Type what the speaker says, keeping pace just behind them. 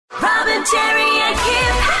Robin, Terry and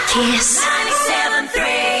Kip. Kiss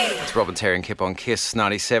 97.3. It's Robin, Terry and Kip on Kiss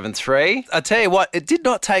 97.3. I tell you what, it did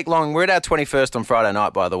not take long. We're at our 21st on Friday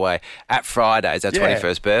night, by the way, at Fridays, our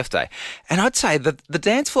 21st birthday. And I'd say that the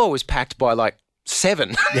dance floor was packed by like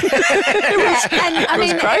 7.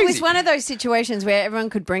 It was one of those situations where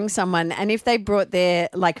everyone could bring someone, and if they brought their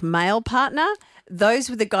like male partner, those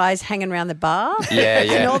were the guys hanging around the bar. Yeah.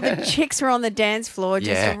 And all the chicks were on the dance floor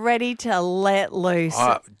just ready to let loose.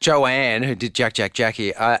 Joanne, who did Jack Jack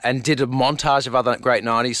Jackie and did a montage of other great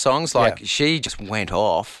 90s songs, she just went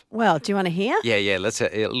off. Well, do you want to hear? Yeah, let's a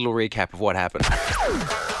little recap of what happened.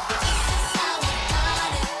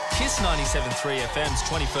 Kiss 97.3 FM's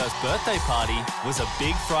 21st birthday party was a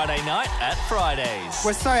big Friday night at Fridays.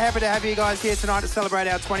 We're so happy to have you guys here tonight to celebrate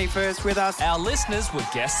our 21st with us. Our listeners were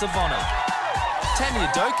guests of honour.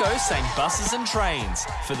 Tanya Doko sang Buses and Trains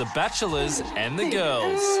for the bachelors and the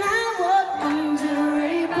girls.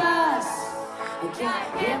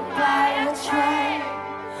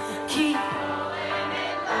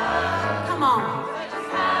 Come on.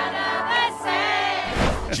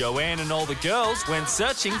 Joanne and all the girls went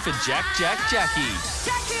searching for Jack Jack Jackie.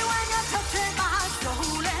 Jackie, when you're touching my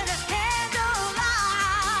soul in a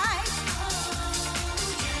candlelight.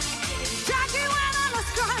 Jackie, when I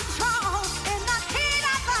lose control in the heat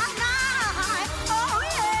of the night. Oh,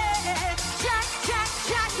 yeah. Jack,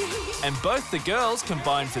 Jackie. And both the girls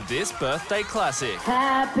combined for this birthday classic.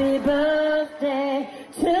 Happy birthday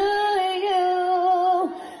to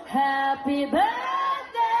you. Happy birthday,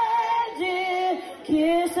 dear.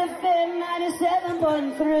 Kiss FM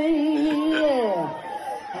 97.3. Yeah.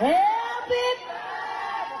 Happy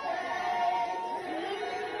birthday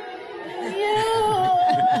to you.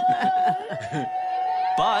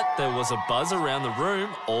 But there was a buzz around the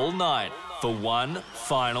room all night for one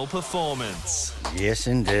final performance. Yes,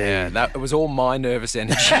 indeed. Yeah, it was all my nervous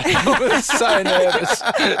energy. I was so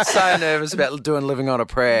nervous about doing Living on a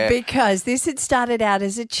Prayer. Because this had started out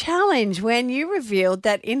as a challenge when you revealed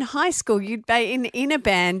that in high school you'd been in a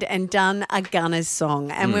band and done a Gunners song.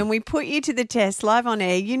 And when we put you to the test live on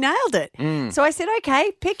air, you nailed it. So I said,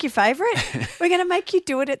 okay, pick your favourite. We're going to make you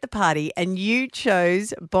do it at the party. And you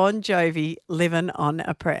chose Bon Jovi, Living on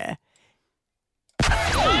a Prayer.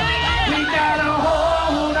 We gotta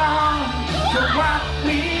hold on to what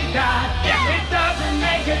we got. It doesn't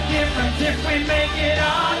make a difference if we make it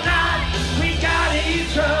or not. We got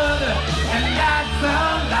each other, and that's a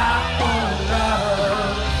lot for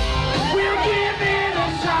love. We'll give it a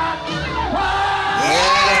shot. Whoa,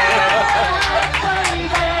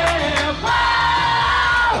 baby,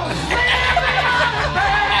 whoa. Living on a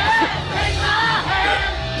prayer. Take my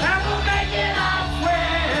hand, and we'll make it our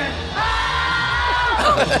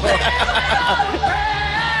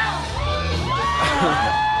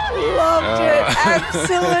Loved it.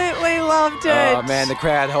 Absolutely loved it. Oh, man, the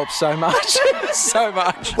crowd helped so much. So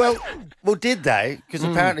much. Well, did they? Because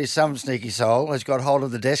apparently some sneaky soul has got hold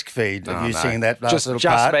of the desk feed of you singing that last little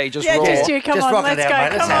part. Me, just Yeah, raw. just you. Come Just on, rock let's it go.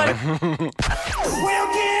 out, mate. Come Let's on. have it.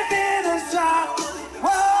 We'll give it a shot. Whoa,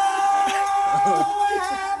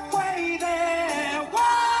 halfway there. Whoa.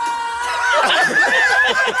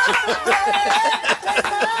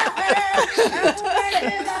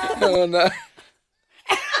 Oh, no.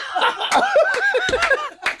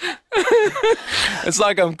 It's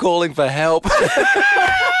like I'm calling for help. Help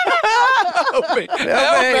me.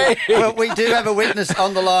 Help me. Well, we do have a witness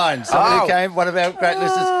on the line. Somebody who came, one of our great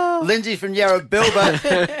listeners, Lindsay from Yarra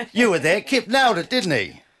Bilba. You were there. Kip nailed it, didn't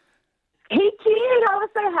he? He did. I was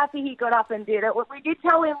so happy he got up and did it. We did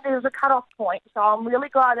tell him there was a cut-off point, so I'm really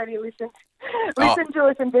glad that he listened to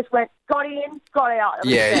us and just went, got in, got out.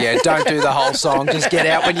 Yeah, don't do the whole song. Just get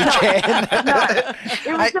out when you can. No,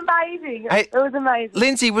 it was amazing. Hey, it was amazing.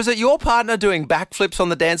 Lindsay, was it your partner doing backflips on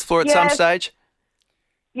the dance floor at some Yes. stage?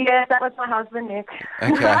 Yeah, that was my husband, Nick.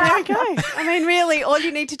 Okay. Okay. I mean, really, all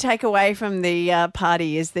you need to take away from the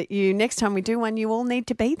party is that next time we do one, you all need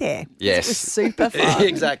to be there. Yes. It was super fun.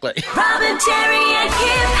 Exactly. Robin, Terry and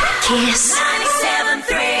Kip. Kiss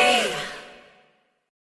 97.3.